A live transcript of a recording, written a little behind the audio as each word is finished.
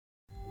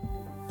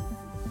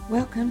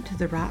Welcome to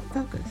The Right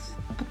Focus,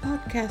 a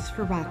podcast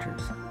for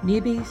writers,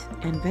 newbies,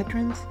 and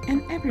veterans,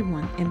 and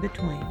everyone in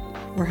between.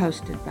 We're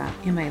hosted by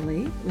M.A.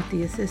 Lee with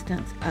the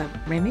assistance of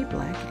Remy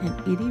Black and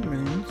Edie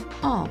Runes,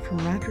 all from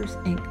Writers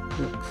Inc.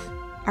 books.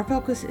 Our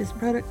focus is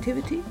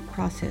productivity,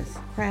 process,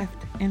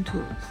 craft, and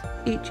tools.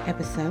 Each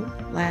episode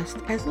lasts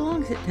as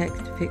long as it takes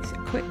to fix a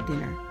quick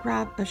dinner,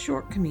 grab a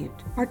short commute,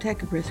 or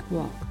take a brisk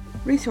walk.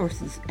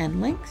 Resources and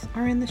links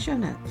are in the show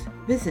notes.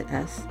 Visit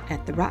us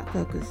at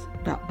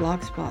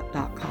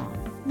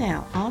therightfocus.blogspot.com.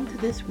 Now, on to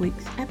this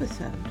week's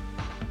episode.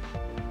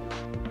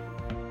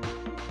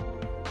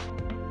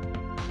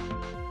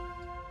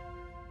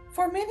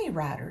 For many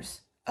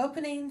writers,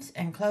 openings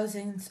and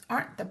closings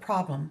aren't the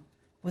problem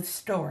with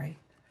story.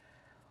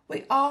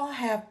 We all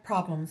have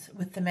problems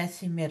with the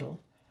messy middle,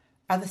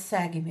 or the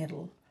saggy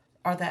middle,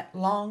 or that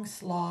long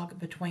slog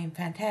between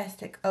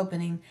fantastic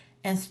opening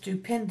and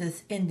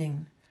stupendous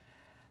ending.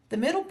 The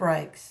middle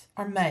breaks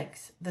or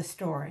makes the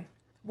story.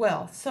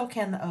 Well, so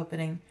can the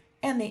opening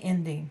and the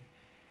ending.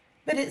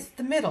 But it's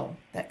the middle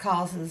that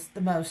causes the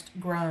most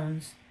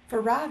groans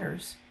for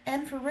writers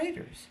and for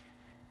readers.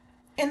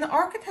 In the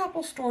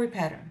archetypal story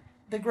pattern,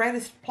 the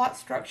greatest plot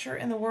structure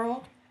in the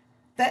world,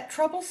 that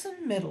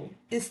troublesome middle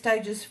is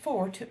stages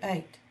 4 to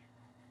 8.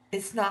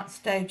 It's not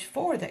stage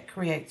 4 that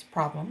creates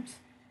problems.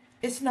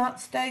 It's not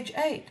stage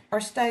 8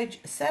 or stage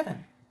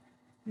 7.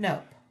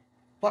 Nope.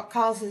 What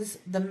causes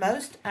the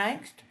most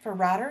angst for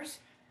writers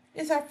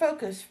is our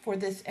focus for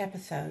this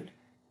episode,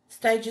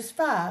 stages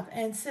 5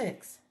 and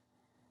 6.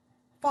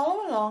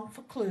 Follow along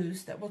for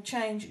clues that will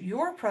change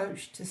your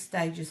approach to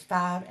stages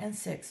 5 and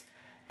 6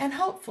 and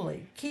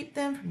hopefully keep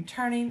them from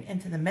turning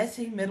into the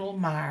messy middle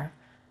mire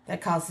that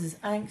causes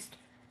angst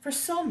for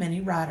so many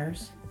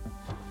writers.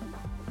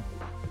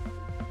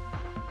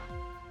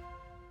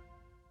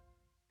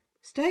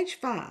 Stage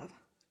 5,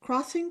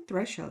 Crossing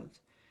Thresholds.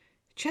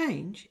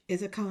 Change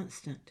is a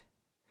constant.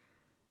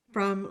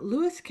 From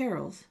Lewis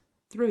Carroll's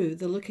Through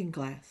the Looking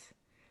Glass.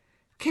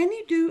 Can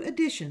you do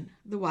addition?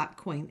 The White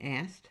Queen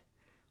asked.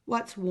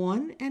 What's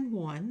 1 and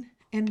 1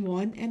 and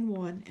 1 and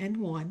 1 and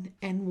 1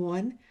 and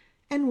 1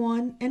 and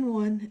 1 and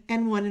 1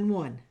 and 1 and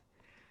 1?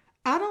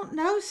 I don't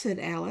know, said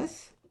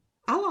Alice.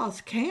 I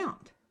lost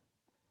count.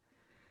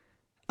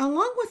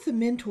 Along with the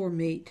mentor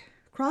meet,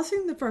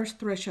 crossing the first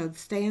threshold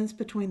stands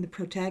between the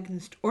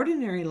protagonist's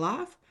ordinary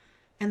life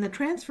and the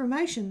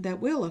transformation that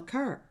will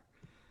occur.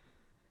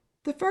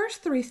 The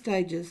first 3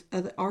 stages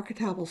of the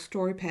archetypal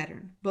story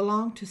pattern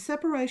belong to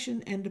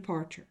separation and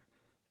departure,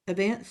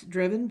 events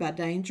driven by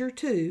danger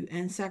to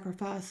and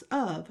sacrifice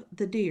of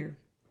the dear.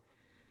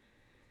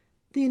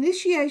 The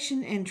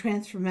initiation and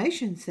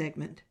transformation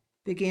segment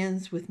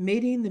begins with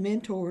meeting the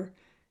mentor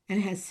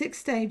and has 6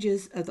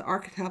 stages of the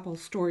archetypal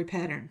story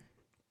pattern.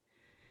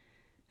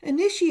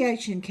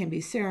 Initiation can be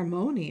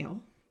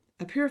ceremonial,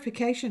 a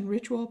purification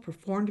ritual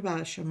performed by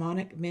a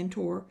shamanic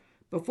mentor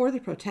before the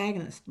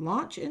protagonists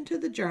launch into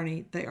the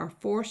journey they are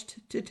forced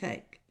to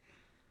take.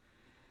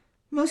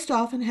 Most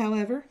often,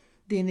 however,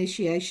 the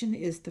initiation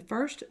is the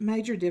first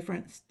major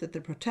difference that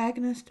the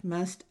protagonist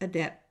must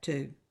adapt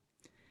to.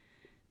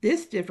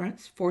 This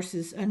difference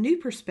forces a new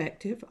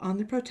perspective on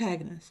the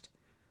protagonist,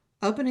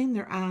 opening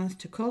their eyes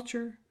to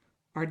culture,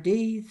 or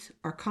deeds,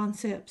 or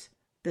concepts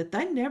that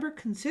they never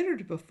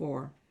considered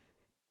before.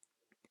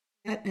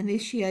 That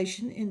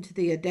initiation into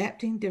the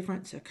adapting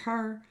difference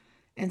occur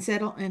and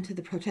settle into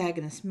the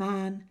protagonist's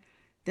mind,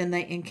 then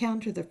they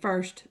encounter the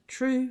first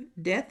true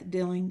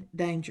death-dealing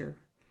danger.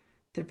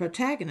 The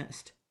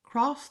protagonist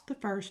crossed the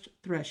first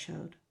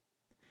threshold.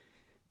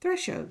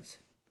 Thresholds.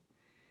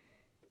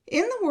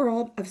 In the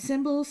world of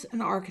symbols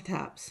and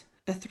archetypes,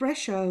 a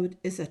threshold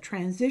is a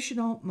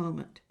transitional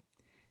moment.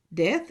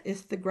 Death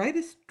is the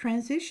greatest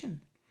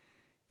transition.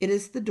 It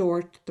is the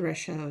door to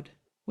threshold,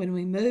 when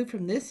we move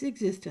from this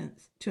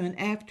existence to an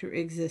after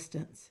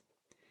existence.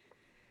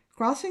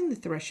 Crossing the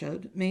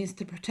threshold means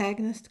the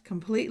protagonists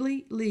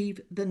completely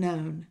leave the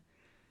known.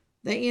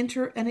 They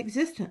enter an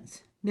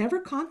existence never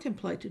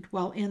contemplated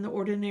while in the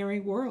ordinary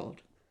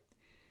world.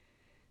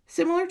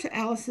 Similar to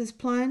Alice's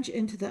plunge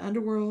into the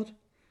underworld,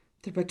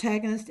 the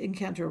protagonists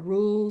encounter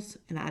rules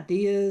and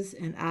ideas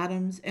and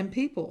items and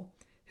people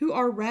who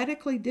are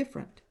radically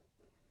different.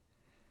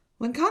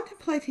 When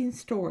contemplating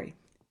story,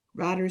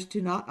 writers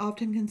do not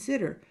often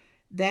consider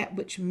that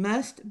which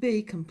must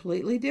be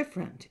completely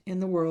different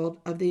in the world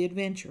of the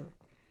adventure.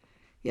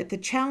 Yet the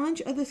challenge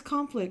of this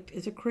conflict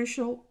is a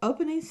crucial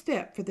opening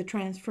step for the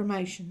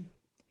transformation.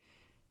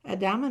 A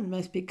diamond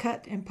must be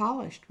cut and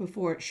polished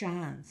before it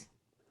shines.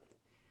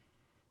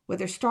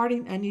 Whether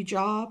starting a new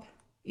job,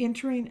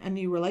 entering a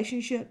new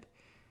relationship,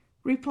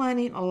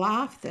 replanning a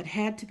life that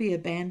had to be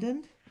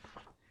abandoned,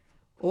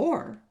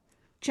 or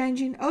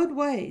changing old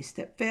ways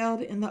that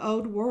failed in the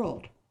old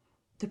world,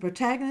 the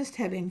protagonists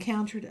have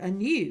encountered a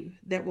new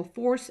that will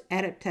force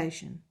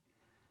adaptation.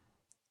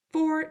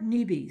 4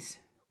 newbies,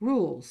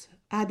 rules,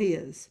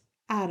 ideas,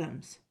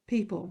 items,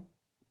 people.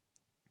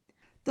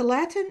 The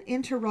Latin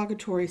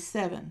interrogatory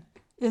 7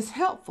 is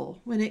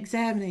helpful when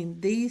examining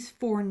these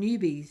 4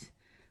 newbies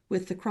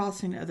with the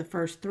crossing of the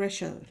first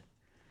threshold.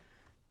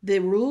 The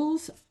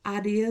rules,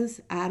 ideas,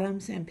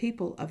 items, and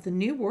people of the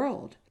new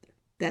world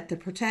that the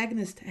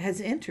protagonist has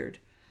entered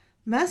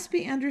must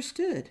be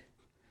understood.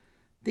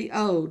 The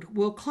old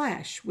will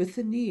clash with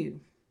the new.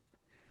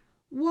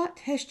 What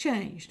has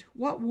changed?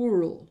 What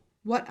rule?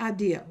 What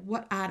idea?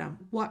 What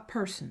item? What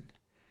person?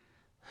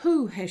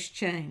 Who has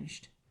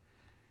changed?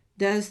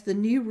 Does the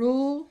new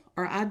rule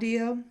or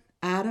idea,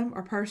 item,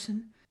 or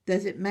person,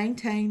 does it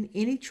maintain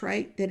any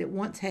trait that it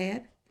once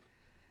had?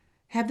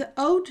 Have the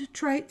old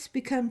traits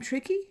become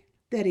tricky?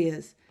 That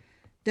is,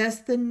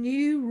 does the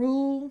new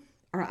rule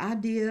or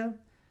idea,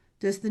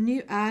 does the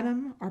new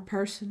item or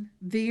person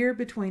veer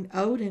between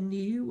old and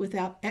new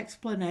without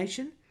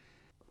explanation?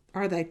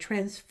 Are they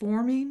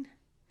transforming?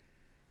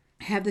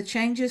 Have the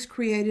changes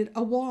created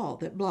a wall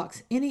that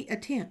blocks any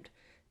attempt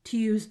to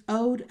use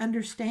old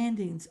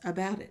understandings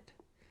about it?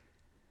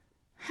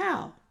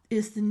 How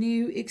is the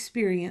new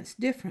experience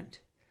different?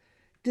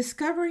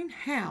 Discovering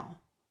how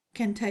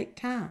can take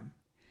time.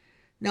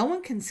 No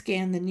one can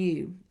scan the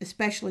new,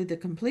 especially the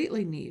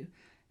completely new,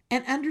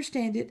 and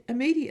understand it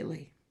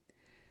immediately.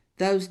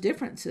 Those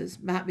differences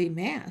might be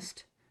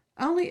masked,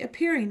 only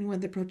appearing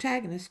when the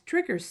protagonist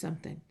triggers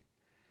something.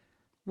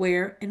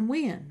 Where and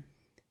when?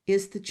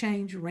 Is the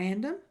change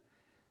random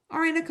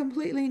or in a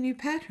completely new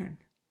pattern?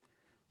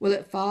 Will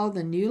it follow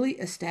the newly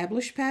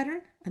established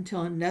pattern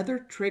until another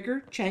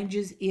trigger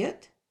changes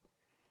it?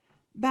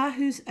 By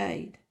whose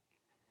aid?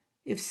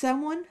 If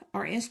someone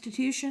or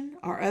institution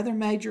or other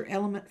major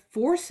element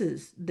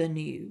forces the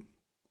new,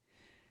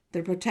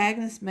 the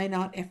protagonist may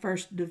not at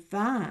first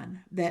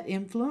define that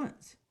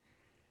influence.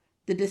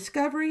 The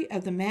discovery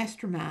of the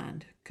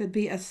mastermind could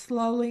be a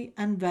slowly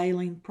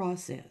unveiling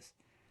process,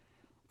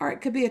 or it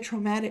could be a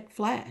traumatic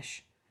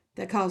flash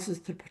that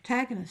causes the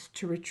protagonist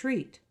to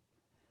retreat.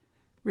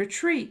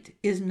 Retreat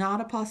is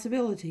not a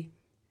possibility.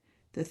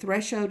 The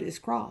threshold is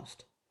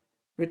crossed.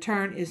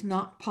 Return is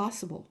not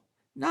possible,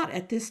 not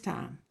at this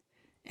time,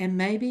 and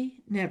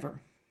maybe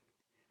never.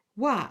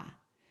 Why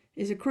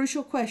is a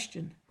crucial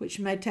question which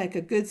may take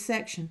a good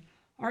section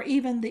or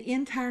even the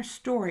entire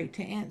story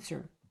to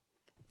answer.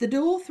 The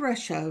dual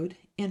threshold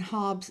in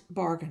Hobbes'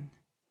 Bargain.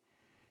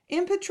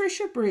 In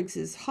Patricia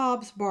Briggs's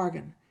Hobbes'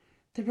 Bargain,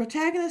 the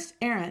protagonist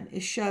Erin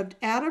is shoved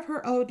out of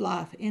her old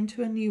life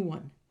into a new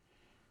one.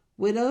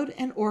 Widowed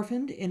and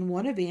orphaned in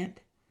one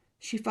event,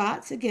 she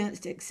fights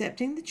against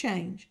accepting the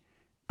change,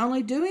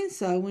 only doing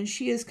so when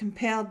she is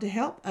compelled to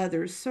help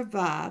others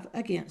survive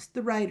against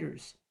the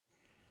raiders.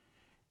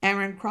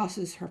 Erin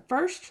crosses her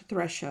first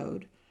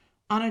threshold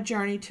on a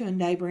journey to a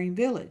neighboring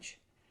village.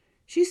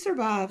 She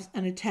survives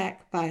an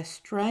attack by a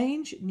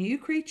strange new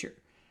creature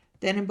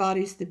that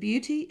embodies the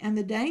beauty and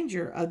the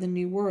danger of the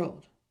new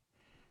world.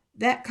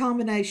 That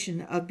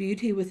combination of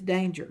beauty with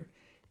danger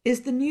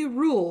is the new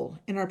rule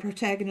in our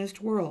protagonist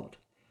world.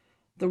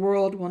 The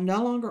world will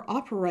no longer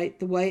operate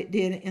the way it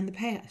did in the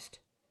past.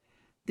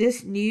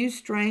 This new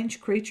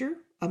strange creature,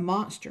 a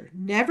monster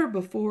never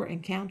before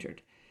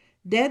encountered,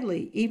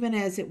 deadly even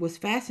as it was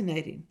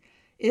fascinating,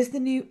 is the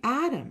new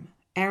item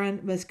Erin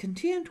must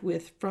contend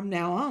with from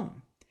now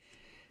on.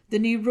 The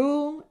new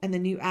rule and the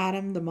new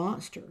item, the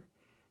monster,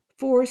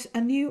 force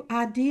a new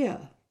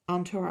idea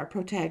onto our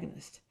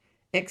protagonist.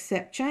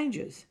 Accept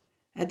changes,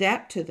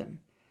 adapt to them,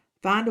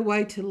 find a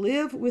way to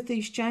live with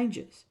these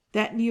changes.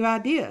 That new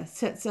idea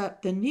sets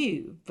up the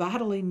new,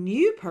 vitally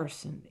new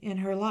person in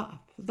her life,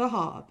 the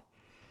Hob,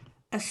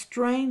 a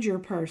stranger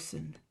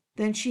person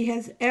than she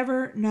has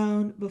ever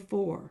known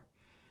before,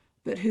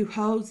 but who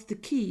holds the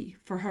key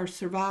for her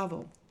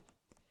survival.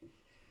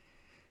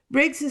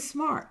 Briggs is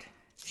smart.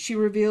 She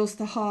reveals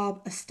the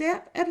Hob a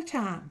step at a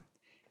time,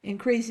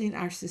 increasing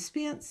our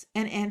suspense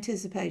and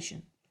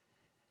anticipation.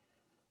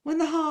 When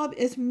the Hob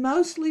is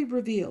mostly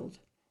revealed,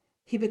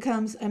 he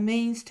becomes a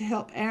means to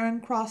help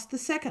Erin cross the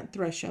second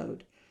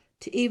threshold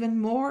to even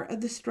more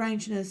of the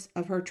strangeness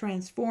of her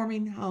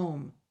transforming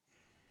home.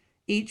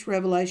 Each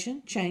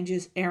revelation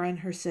changes Erin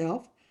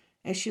herself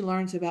as she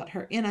learns about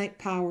her innate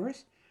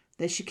powers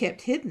that she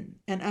kept hidden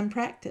and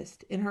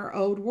unpracticed in her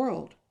old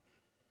world.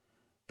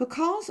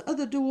 Because of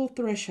the dual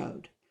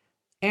threshold,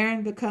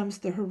 Erin becomes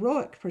the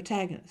heroic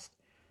protagonist,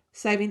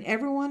 saving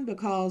everyone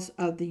because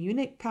of the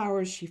unique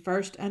powers she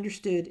first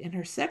understood in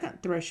her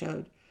second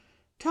threshold,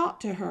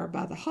 taught to her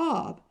by the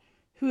Hob,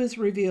 who is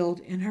revealed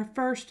in her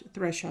first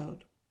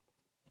threshold.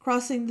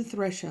 Crossing the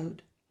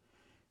threshold.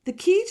 The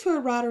key to a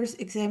writer's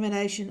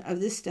examination of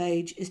this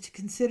stage is to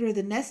consider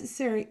the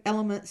necessary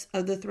elements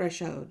of the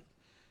threshold.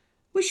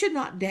 We should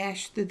not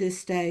dash through this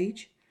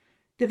stage.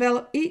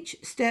 Develop each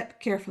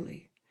step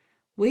carefully.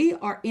 We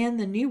are in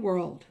the new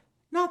world,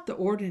 not the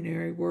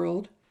ordinary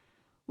world.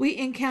 We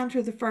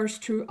encounter the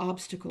first true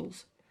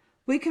obstacles.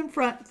 We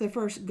confront the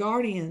first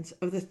guardians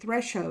of the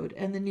threshold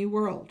and the new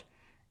world,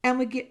 and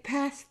we get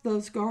past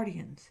those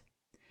guardians.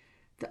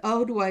 The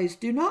old ways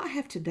do not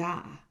have to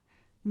die.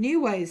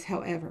 New ways,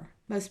 however,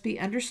 must be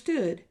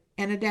understood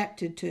and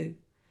adapted to.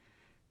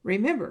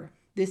 Remember,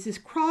 this is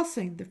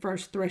crossing the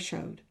first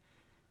threshold.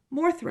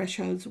 More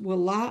thresholds will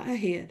lie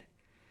ahead.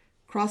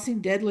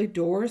 Crossing deadly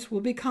doors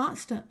will be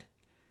constant.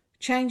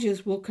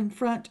 Changes will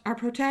confront our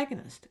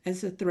protagonist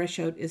as the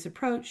threshold is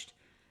approached,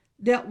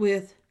 dealt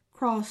with,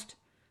 crossed,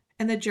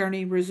 and the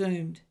journey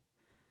resumed.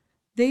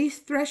 These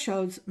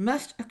thresholds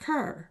must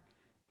occur,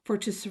 for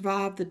to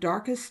survive the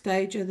darkest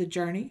stage of the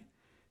journey,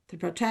 the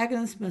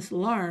protagonist must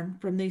learn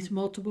from these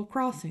multiple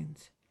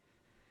crossings.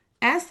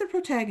 As the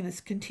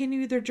protagonists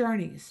continue their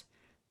journeys,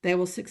 they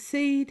will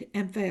succeed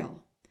and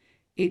fail.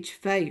 Each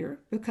failure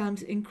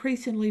becomes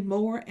increasingly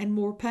more and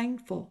more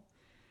painful.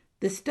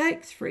 The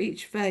stakes for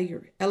each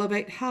failure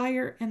elevate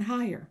higher and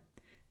higher.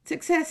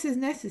 Success is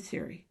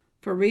necessary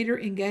for reader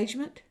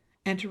engagement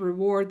and to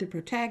reward the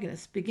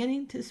protagonist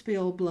beginning to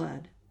spill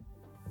blood.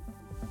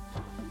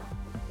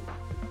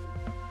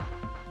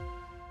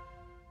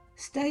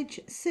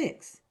 Stage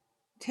 6.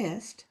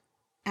 Test,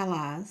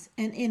 Allies,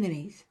 and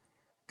Enemies.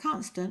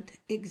 Constant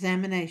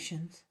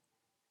Examinations.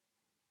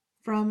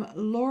 From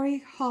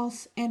Laurie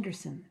Halse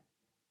Anderson.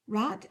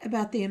 Write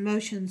about the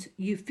emotions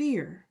you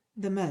fear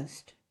the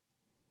most.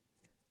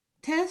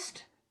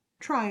 Test,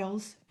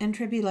 Trials, and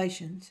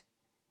Tribulations.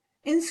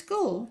 In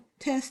school,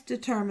 tests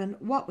determine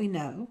what we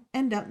know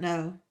and don't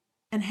know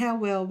and how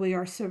well we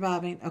are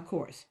surviving a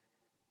course.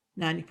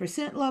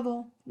 90%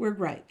 level, we're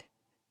great.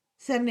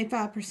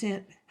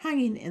 75%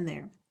 hanging in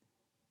there.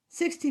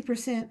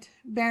 60%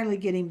 barely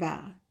getting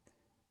by.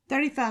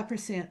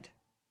 35%,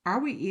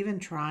 are we even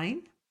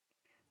trying?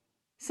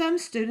 Some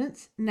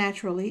students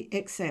naturally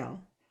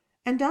excel,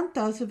 and don't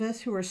those of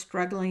us who are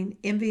struggling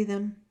envy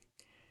them?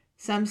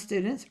 Some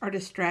students are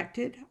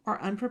distracted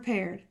or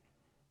unprepared.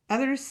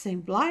 Others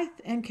seem blithe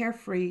and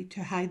carefree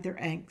to hide their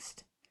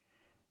angst.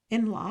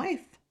 In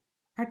life,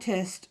 our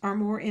tests are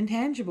more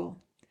intangible.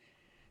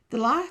 The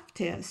life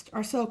tests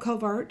are so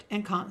covert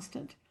and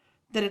constant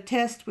that a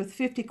test with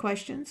 50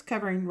 questions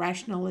covering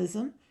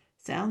rationalism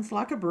sounds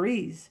like a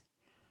breeze.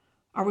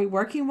 Are we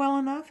working well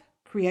enough,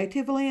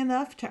 creatively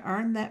enough to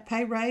earn that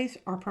pay raise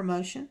or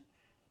promotion?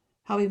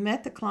 Have we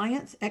met the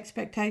client's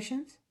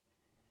expectations?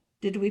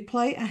 Did we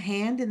play a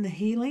hand in the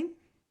healing?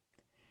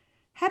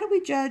 How do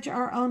we judge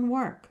our own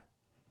work?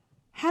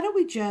 How do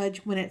we judge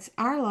when it's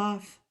our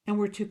life and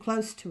we're too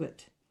close to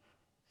it?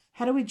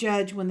 How do we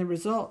judge when the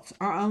results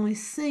are only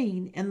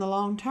seen in the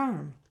long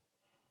term?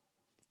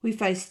 We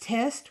face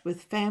tests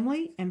with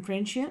family and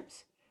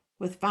friendships,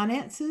 with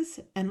finances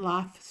and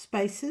life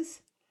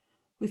spaces.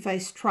 We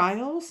face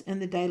trials in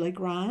the daily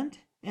grind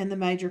and the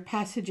major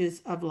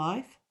passages of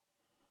life.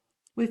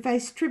 We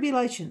face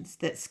tribulations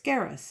that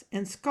scare us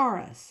and scar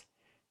us,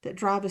 that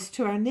drive us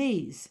to our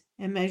knees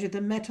and measure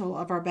the metal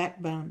of our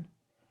backbone.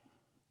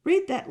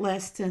 Read that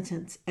last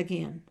sentence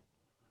again.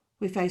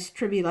 We face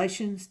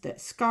tribulations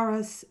that scar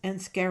us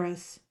and scare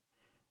us,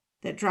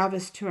 that drive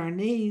us to our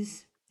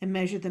knees and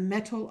measure the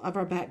metal of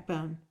our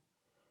backbone.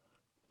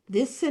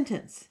 This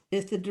sentence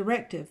is the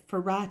directive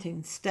for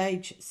writing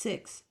Stage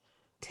 6,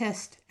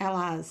 Test,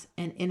 Allies,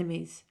 and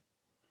Enemies.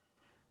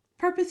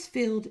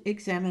 Purpose-filled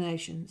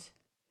examinations.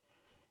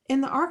 In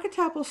the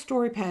archetypal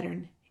story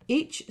pattern,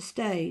 each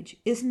stage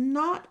is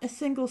not a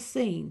single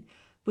scene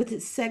with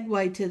its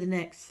segue to the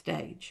next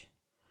stage.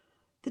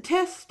 The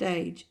test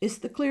stage is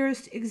the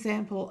clearest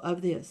example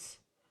of this.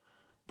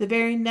 The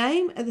very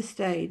name of the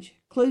stage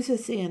clues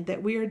us in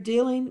that we are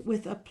dealing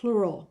with a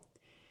plural.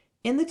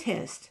 In the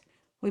test,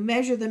 we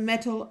measure the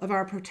mettle of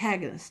our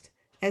protagonist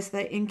as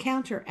they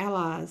encounter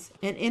allies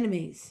and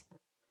enemies.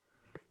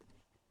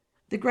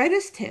 The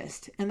greatest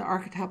test in the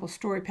archetypal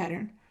story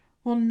pattern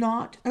will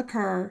not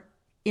occur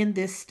in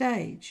this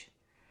stage.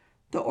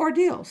 The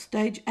ordeal,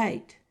 stage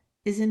 8,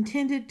 is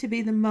intended to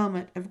be the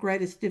moment of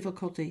greatest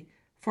difficulty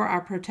for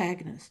our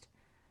protagonist.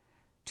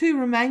 2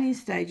 remaining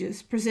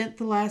stages present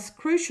the last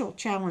crucial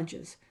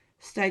challenges,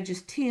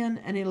 stages 10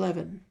 and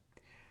 11.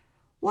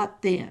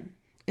 What, then,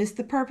 is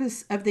the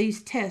purpose of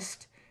these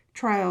tests,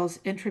 trials,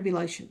 and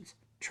tribulations?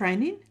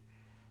 Training?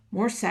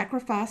 More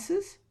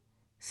sacrifices?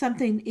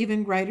 Something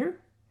even greater?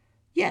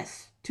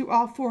 Yes, to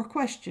all 4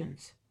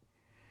 questions.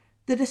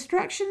 The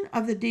destruction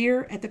of the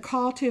deer at the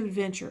call to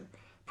adventure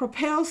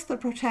propels the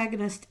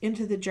protagonist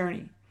into the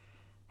journey.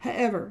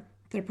 However,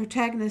 the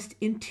protagonist's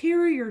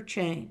interior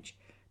change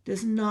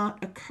does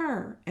not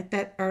occur at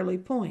that early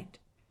point.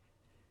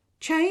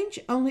 Change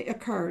only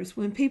occurs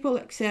when people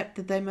accept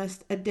that they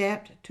must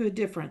adapt to a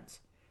difference.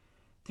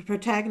 The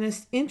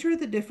protagonists enter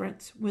the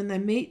difference when they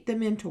meet the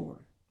mentor.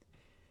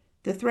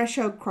 The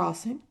threshold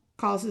crossing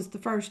causes the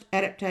first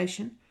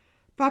adaptation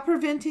by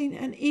preventing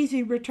an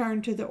easy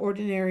return to the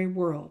ordinary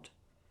world.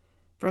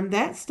 From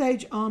that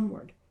stage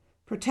onward,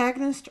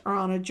 protagonists are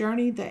on a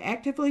journey they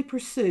actively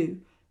pursue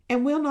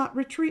and will not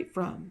retreat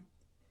from.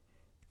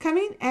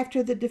 Coming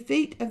after the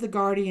defeat of the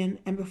guardian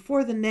and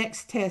before the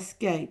next test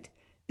gate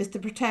is the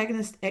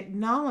protagonist's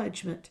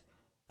acknowledgement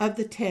of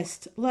the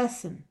test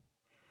lesson.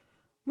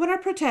 When our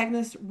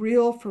protagonists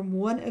reel from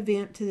one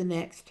event to the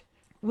next,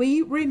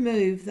 we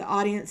remove the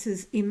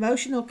audience's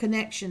emotional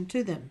connection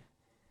to them.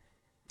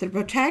 The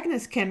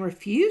protagonist can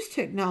refuse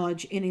to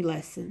acknowledge any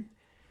lesson,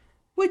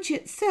 which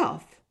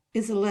itself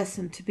is a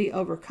lesson to be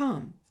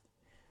overcome.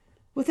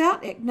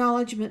 Without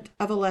acknowledgement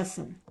of a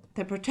lesson,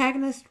 the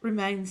protagonist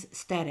remains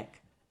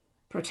static.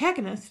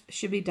 Protagonists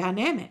should be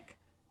dynamic,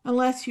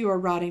 unless you are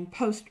writing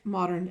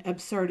postmodern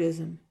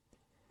absurdism.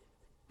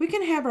 We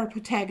can have our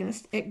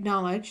protagonist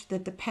acknowledge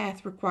that the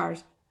path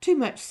requires too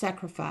much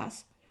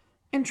sacrifice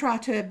and try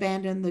to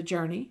abandon the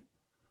journey.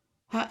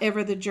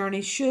 However, the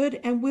journey should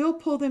and will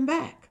pull them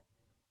back.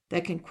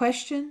 They can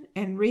question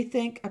and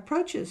rethink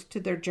approaches to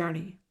their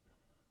journey.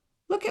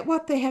 Look at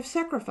what they have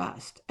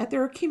sacrificed, at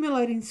their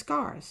accumulating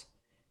scars.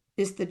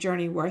 Is the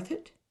journey worth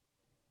it?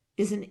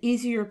 Is an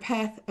easier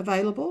path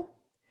available?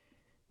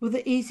 Will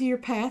the easier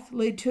path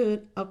lead to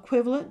an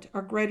equivalent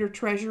or greater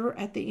treasure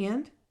at the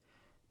end?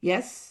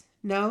 Yes,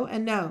 no,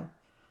 and no.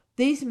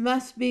 These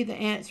must be the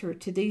answer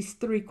to these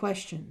three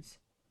questions.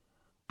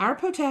 Our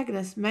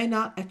protagonists may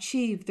not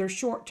achieve their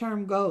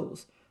short-term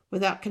goals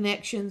without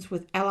connections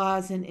with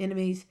allies and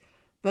enemies,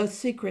 both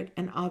secret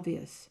and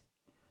obvious.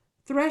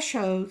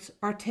 Thresholds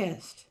are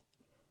tests.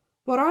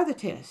 What are the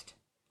tests?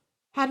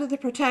 How do the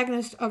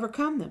protagonists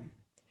overcome them?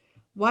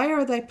 Why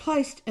are they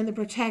placed in the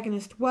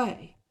protagonist's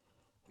way?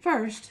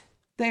 First,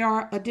 they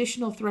are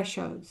additional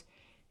thresholds,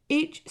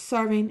 each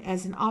serving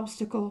as an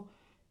obstacle,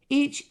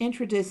 each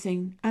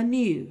introducing a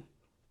new,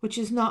 which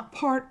is not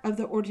part of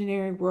the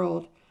ordinary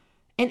world,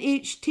 and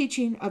each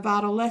teaching a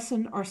vital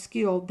lesson or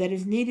skill that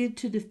is needed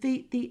to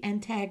defeat the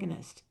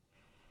antagonist.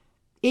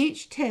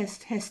 Each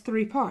test has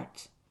three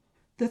parts: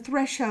 the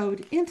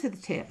threshold into the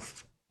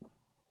test,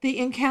 the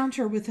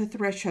encounter with the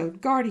threshold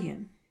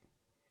guardian,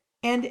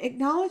 and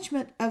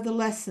acknowledgement of the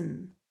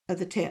lesson of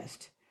the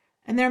test.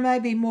 And there may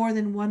be more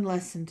than one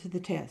lesson to the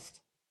test.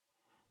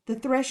 The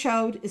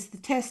threshold is the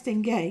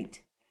testing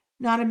gate,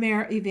 not a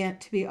mere event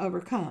to be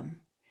overcome.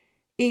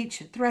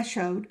 Each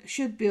threshold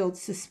should build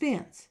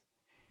suspense.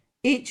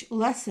 Each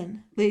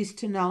lesson leads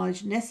to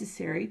knowledge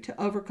necessary to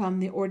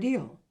overcome the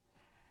ordeal.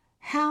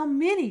 How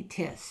many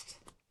tests?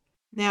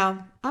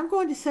 Now, I'm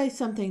going to say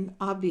something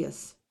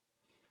obvious.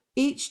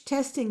 Each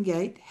testing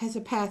gate has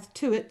a path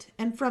to it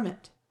and from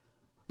it.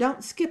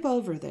 Don't skip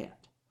over that.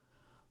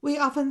 We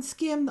often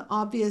skim the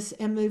obvious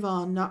and move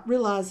on, not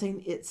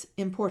realizing its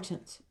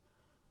importance.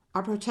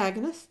 Our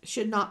protagonist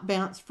should not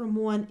bounce from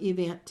one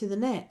event to the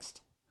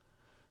next.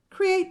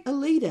 Create a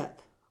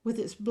lead-up with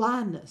its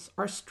blindness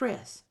or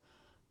stress,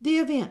 the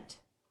event,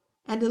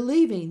 and a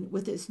leaving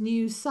with its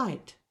new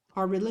sight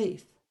or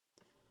relief.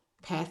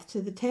 Path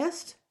to the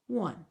test,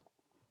 1.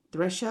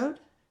 Threshold,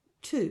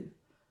 2.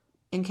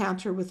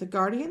 Encounter with the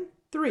guardian,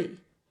 3.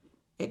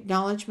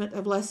 Acknowledgement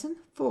of lesson,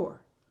 4.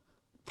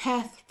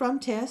 Path from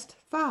test,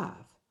 5.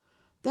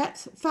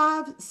 That's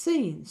 5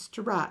 scenes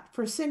to write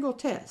for a single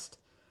test,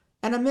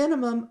 and a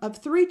minimum of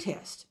 3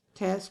 tests.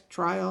 Test,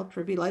 trial,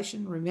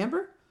 tribulation,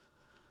 remember?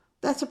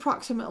 That's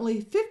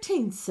approximately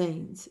 15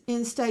 scenes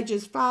in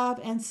stages 5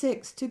 and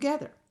 6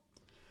 together.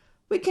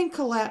 We can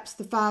collapse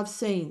the 5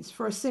 scenes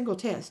for a single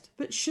test,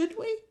 but should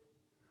we?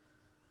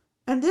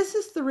 And this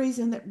is the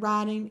reason that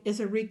writing is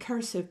a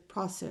recursive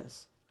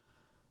process.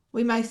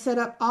 We may set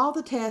up all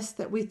the tests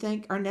that we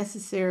think are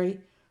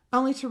necessary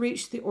only to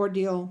reach the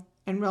ordeal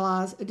and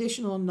realize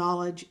additional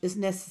knowledge is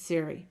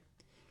necessary.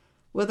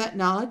 Will that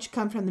knowledge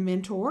come from the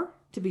mentor,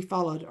 to be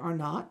followed or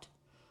not,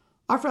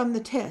 or from the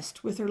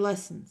test with her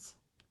lessons?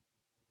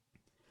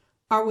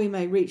 Or we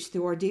may reach the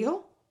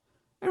ordeal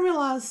and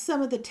realize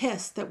some of the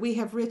tests that we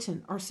have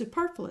written are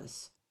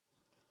superfluous.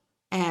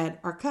 Add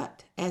or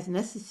cut as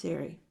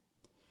necessary.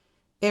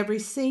 Every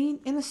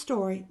scene in a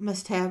story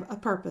must have a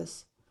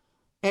purpose.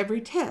 Every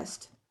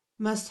test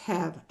must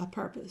have a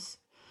purpose.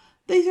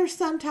 These are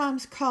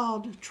sometimes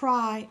called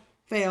try,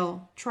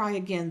 fail, try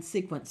again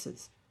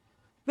sequences,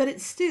 but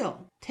it's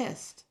still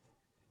test.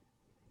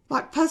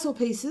 Like puzzle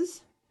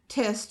pieces,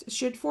 tests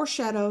should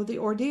foreshadow the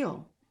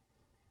ordeal.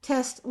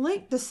 Tests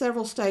link to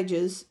several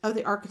stages of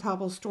the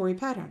archetypal story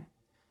pattern.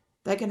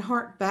 They can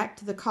hark back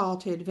to the call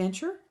to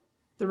adventure,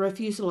 the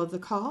refusal of the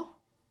call,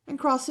 and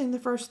crossing the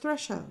first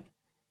threshold.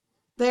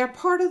 They are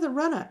part of the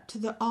run-up to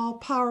the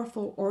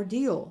all-powerful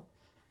ordeal,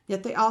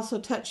 yet they also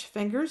touch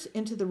fingers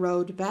into the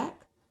road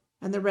back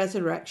and the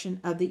resurrection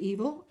of the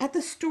evil at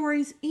the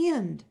story's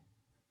end.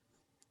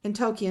 In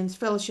Tolkien's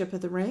Fellowship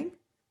of the Ring,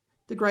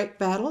 the great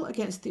battle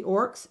against the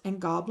orcs and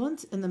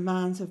goblins in the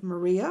mines of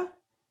Moria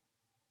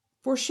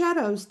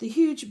foreshadows the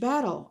huge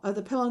battle of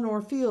the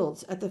Pelennor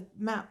Fields at the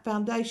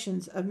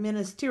foundations of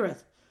Minas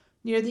Tirith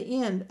near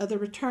the end of the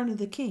Return of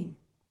the King.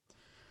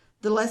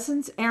 The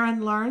lessons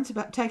Arryn learns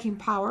about taking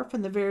power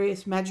from the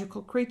various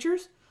magical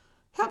creatures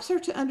helps her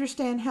to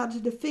understand how to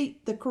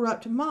defeat the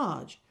corrupt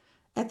Maj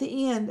at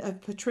the end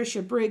of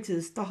Patricia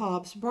Briggs's The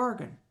Hobbs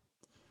Bargain.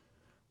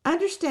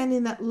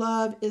 Understanding that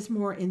love is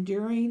more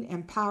enduring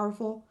and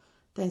powerful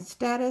than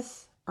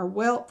status or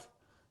wealth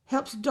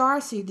helps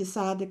Darcy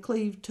decide to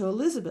cleave to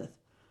Elizabeth,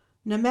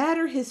 no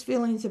matter his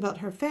feelings about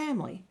her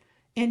family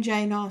in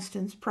Jane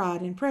Austen's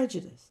Pride and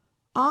Prejudice.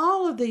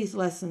 All of these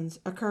lessons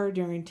occur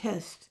during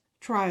tests,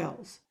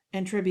 trials,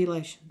 and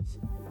tribulations.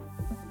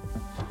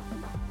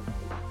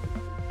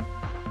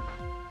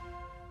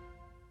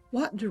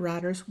 What do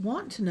writers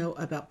want to know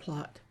about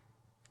plot?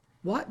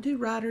 What do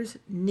writers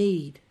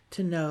need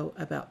to know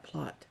about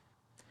plot?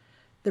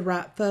 The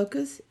right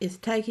focus is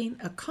taking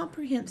a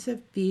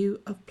comprehensive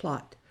view of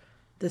plot,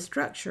 the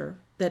structure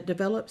that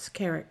develops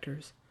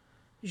characters,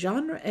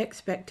 genre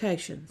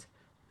expectations,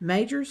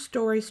 major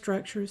story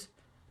structures,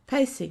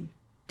 pacing,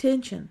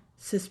 tension,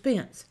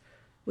 suspense.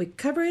 We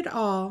cover it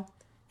all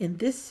in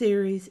this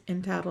series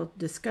entitled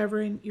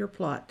Discovering Your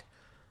Plot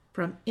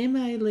from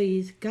M.A.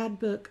 Lee's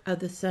guidebook of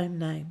the same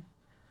name.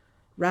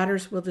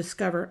 Writers will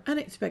discover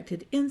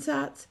unexpected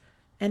insights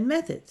and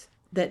methods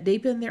that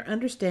deepen their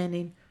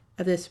understanding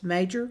of this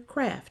major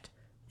craft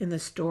in the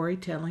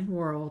storytelling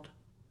world.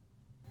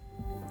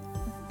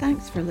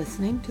 Thanks for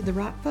listening to The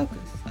Right Focus,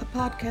 a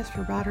podcast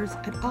for writers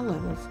at all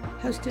levels,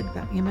 hosted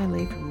by Emma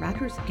Lee from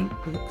Writers Inc.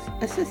 Books,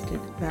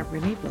 assisted by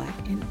Remy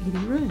Black and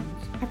Edie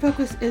Runes. Our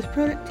focus is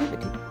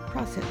productivity,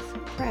 process,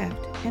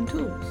 craft, and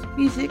tools.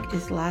 Music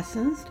is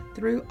licensed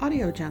through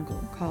Audio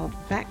Jungle, called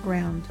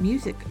Background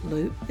Music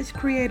Loop. Its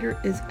creator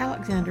is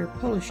Alexander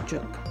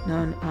Polishchuk,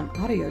 known on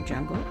Audio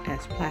Jungle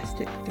as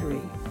Plastic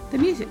 3. The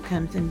music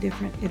comes in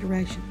different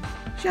iterations.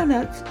 Show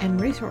notes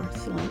and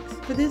resource links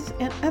for this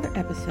and other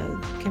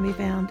episodes can be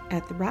found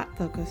at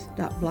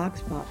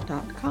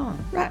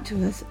therightfocus.blogspot.com. Write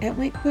to us at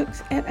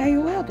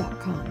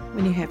winkbooks@aol.com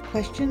when you have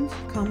questions,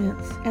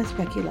 comments, and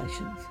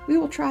speculations. We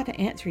will try to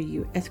answer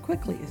you as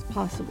quickly as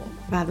possible.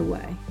 By the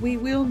way, we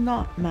will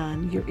not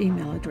mind your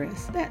email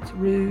address. That's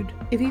rude.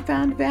 If you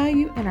find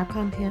value in our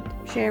content,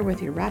 share with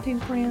your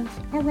writing friends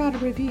or write a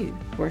review.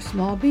 We're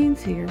small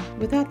beans here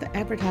without the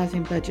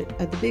advertising budget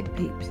of the big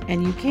peeps,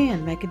 and you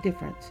can make a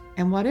difference.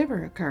 And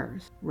whatever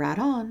occurs, write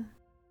on.